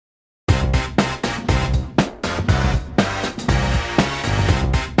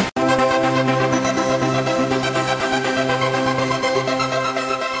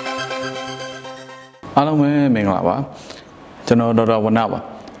အားလုံးပဲမင်္ဂလာပါကျွန်တော်ဒေါက်တာဝဏ္ဏပါ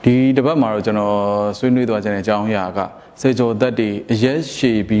ဒီတစ်ပတ်မှာတော့ကျွန်တော်ဆွေးနွေးသွားခြင်းအကြောင်းအရာကစေချိုသက်တွေအရက်ရှ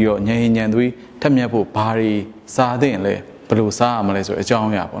ည်ပြီးတော့ညံညံသွေးထက်မြက်ဖို့ဘာတွေစားသင့်လဲဘယ်လိုစားရမလဲဆိုအကြောင်း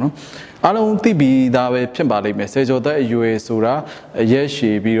အရာပေါ့နော်အားလုံးသိပြီးသားပဲဖြစ်ပါလိမ့်မယ်စေချိုသက်အရွယ်ဆိုတာအရက်ရှ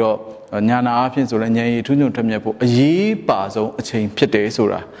ည်ပြီးတော့ညာနာအဖြစ်ဆိုလည်းညံရည်ထူးညွန့်ထက်မြက်ဖို့အရေးပါဆုံးအချိန်ဖြစ်တယ်ဆို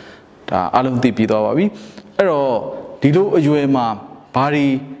တာဒါအားလုံးသိပြီးသွားပါပြီအဲ့တော့ဒီလိုအရွယ်မှာဘာတွေ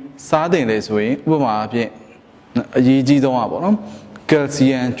စားသင့်လဲဆိုရင်ဥပမာအဖြစ်အရေးကြီးဆုံးอ่ะပေါ့နော်ကယ်လ်ဆီ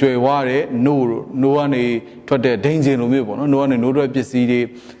ယမ်ကျွယ်ဝတဲ့နိုးကနေထွက်တဲ့ဒိန်ဂျင်လိုမျိုးပေါ့နော်နိုးကနေနိုးထွက်ပစ္စည်းတွေ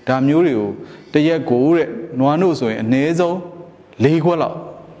ဒါမျိုးတွေကိုတရက်ကိုတဲ့နွားနို့ဆိုရင်အနည်းဆုံး၄ခွက်လောက်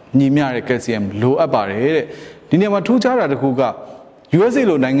ညီမျှတဲ့ကယ်လ်ဆီယမ်လိုအပ်ပါတယ်တဲ့ဒီနေရာမှာထူးခြားတာတစ်ခုက USA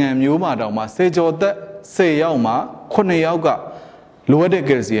လိုနိုင်ငံမျိုးမှာတောင်မှစေကျော်သက်10ယောက်မှာ9ယောက်ကလိုအပ်တဲ့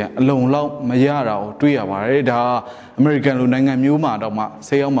ကယ်လ်ဆီယမ်အလုံလောက်မရတာကိုတွေ့ရပါတယ်ဒါအမေရိကန်လိုနိုင်ငံမျိုးမှာတော့မှ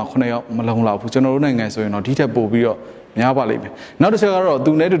10ယောက်မှာ9ယောက်မလုံလောက်ဘူးကျွန်တော်တို့နိုင်ငံဆိုရင်တော့ဒီထက်ပိုပြီးတော့များပါလိမ့်မယ်နောက်တစ်ချက်ကတော့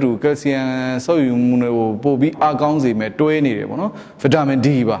သူနဲ့တူကယ်လ်ဆီယမ်စုပ်ယူမှုတွေကိုပိုပြီးအားကောင်းစေမယ်တွဲနေတယ်ပေါ့နော်ဗီတာမင် D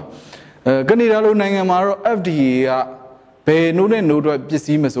ပါကနေဒါလိုနိုင်ငံမှာတော့ FDA ကဘယ်နိုးနဲ့နိုးအတွက်ပစ္စ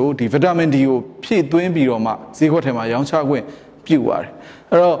ည်းမဆိုဒီဗီတာမင် D ကိုဖြည့်သွင်းပြီးတော့မှဈေးကွက်ထဲမှာရောင်းချခွင့်ပြုပါတယ်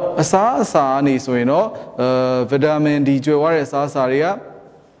အဲ့တော့အစာနေဆိုရင်တော့ဗီတာမင် D ကျွယ်ဝတဲ့အစာတွေက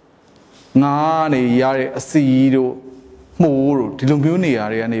ငါးနေရတဲ့အစီတို့မှုတို့ဒီလိုမျိုးနေရာ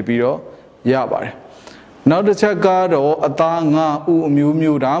တွေကနေပြီးတော့ရပါတယ်နောက်တစ်ချက်ကတော့အသားငါးဥအမျိုး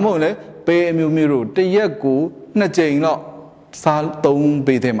မျိုးဒါမှမဟုတ်လေပဲအမျိုးမျိုးတို့တစ်ရက်ကို2ကြိမ်တော့စား3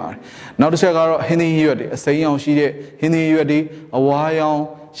ပေးသင့်ပါတယ်နောက်တစ်ချက်ကတော့ဟင်းသီးဟင်းရွက်တွေအစိမ်းရောင်ရှိတဲ့ဟင်းသီးဟင်းရွက်တွေအဝါရောင်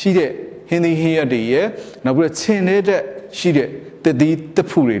ရှိတဲ့ဟင်းသီးဟင်းရွက်တွေရဲ့နောက်ပြီးတော့ခြင်တဲ့ရှိတဲ့တစ်သီးတစ်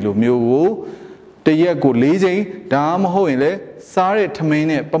ဖူတွေလိုမျိုးကိုတရက်ကို4ကြိမ်ဒါမှမဟုတ်ရင်လေစားတဲ့ထမင်း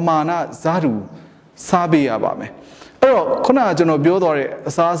နဲ့ပမာဏဇာတူစားပေးရပါမယ်အဲ့တော့ခုနကကျွန်တော်ပြောသွားတဲ့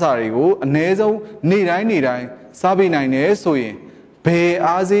အစားအစာတွေကိုအနည်းဆုံးနေ့တိုင်းစားပေးနိုင်တယ်ဆိုရင်ဘယ်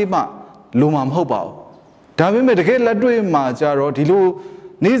အားစေးမှလိုမှာမဟုတ်ပါဘူးဒါပေမဲ့တကယ်လက်တွေ့မှာကြတော့ဒီလို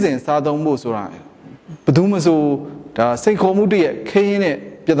နေ့စဉ်စားသုံးဖို့ဆိုတာဘယ်သူမှဆိုဒါစိတ်ခေါ်မှုတည်းရဲ့ခင်းရင်းတဲ့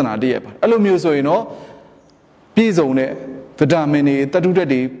ပြဿနာတည်းရဲ့ပါအဲ့လိုမျိုးဆိုရင်တော့ပြည့်စုံတဲ့ဗီတာမင်တွေသတ္တုဓာတ်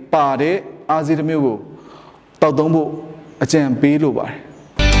တွေပါတဲ့အားစေးတစ်မျိုးကိုတောက်သုံးဖို့အကြံပေးလိုပါတယ်